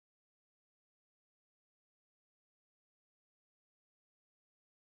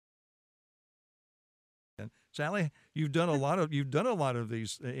Sally, you've done a lot of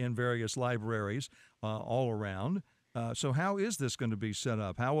these in various libraries all around. So how is this going to be set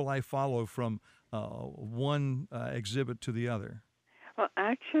up? How will I follow from one exhibit to the other? Well,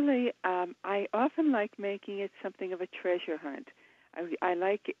 actually, I often like making it something of a treasure hunt. I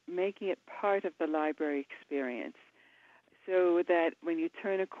like making it part of the library experience so that when you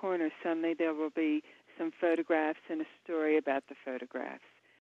turn a corner, suddenly there will be some photographs and a story about the photographs.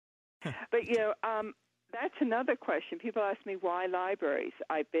 But, that's another question. People ask me, why libraries?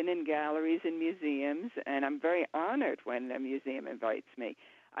 I've been in galleries and museums, and I'm very honored when a museum invites me.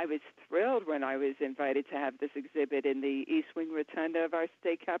 I was thrilled when I was invited to have this exhibit in the East Wing Rotunda of our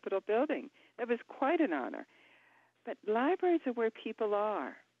state capitol building. That was quite an honor. But libraries are where people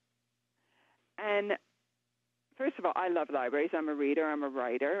are. And first of all, I love libraries. I'm a reader, I'm a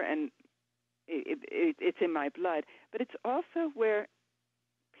writer, and it's in my blood. But it's also where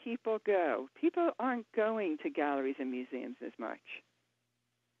people go. People aren't going to galleries and museums as much.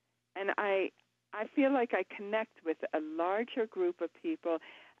 And I feel like I connect with a larger group of people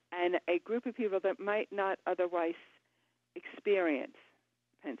and a group of people that might not otherwise experience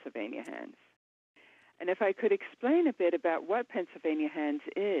Pennsylvania Hands. And if I could explain a bit about what Pennsylvania Hands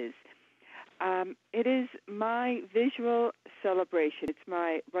is, it is my visual celebration. It's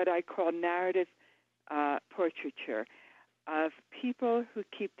my what I call narrative portraiture of people who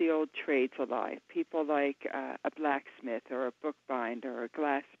keep the old trades alive, people like a blacksmith or a bookbinder or a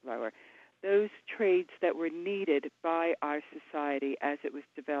glassblower, those trades that were needed by our society as it was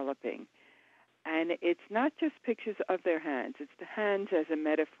developing. And it's not just pictures of their hands. It's the hands as a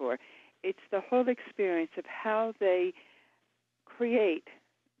metaphor. It's the whole experience of how they create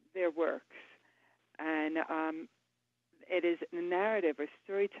their works. And it is a narrative or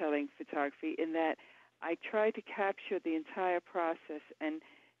storytelling photography in that I try to capture the entire process and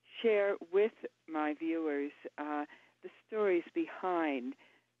share with my viewers the stories behind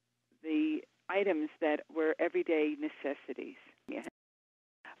the items that were everyday necessities.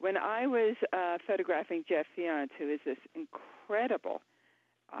 When I was photographing Jeff Fiant, who is this incredible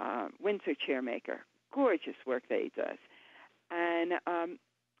Windsor chair maker, gorgeous work that he does, and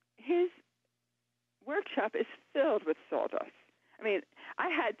his workshop is filled with sawdust. I mean, I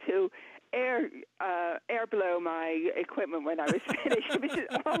had to air blow my equipment when I was finished. It was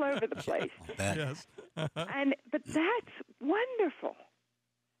just all over the place. Yes. But that's wonderful.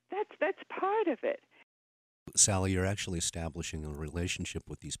 That's part of it. Sally, you're actually establishing a relationship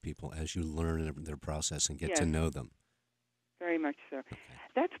with these people as you learn their process and get to know them. Very much so. Okay.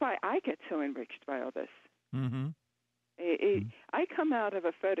 That's why I get so enriched by all this. Mm-hmm. I come out of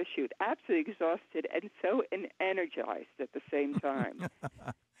a photo shoot absolutely exhausted and so energized at the same time.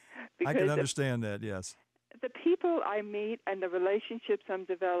 I can understand that, yes. The people I meet and the relationships I'm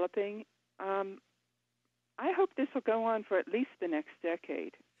developing, I hope this will go on for at least the next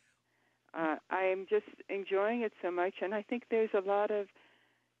decade. I'm just enjoying it so much, and I think there's a lot of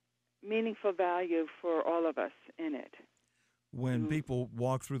meaningful value for all of us in it. When people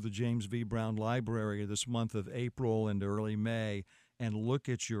walk through the James V. Brown Library this month of April and early May and look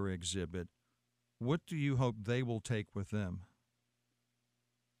at your exhibit, what do you hope they will take with them?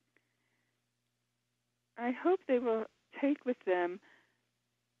 I hope they will take with them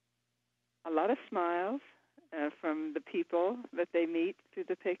a lot of smiles from the people that they meet through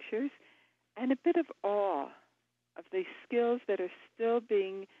the pictures, and a bit of awe of the skills that are still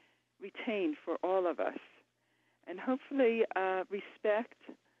being retained for all of us, and hopefully respect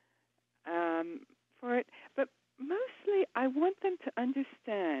for it. But mostly I want them to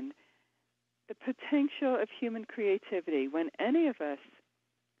understand the potential of human creativity. When any of us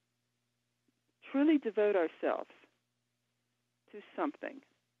truly devote ourselves to something,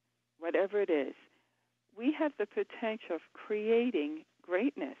 whatever it is, we have the potential of creating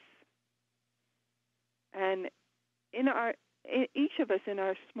greatness. And each of us in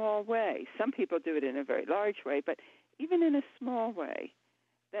our small way, some people do it in a very large way, but even in a small way,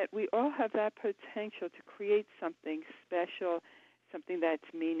 that we all have that potential to create something special, something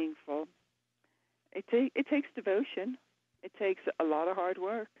that's meaningful. It takes devotion. It takes a lot of hard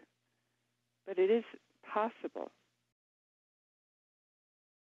work, but it is possible.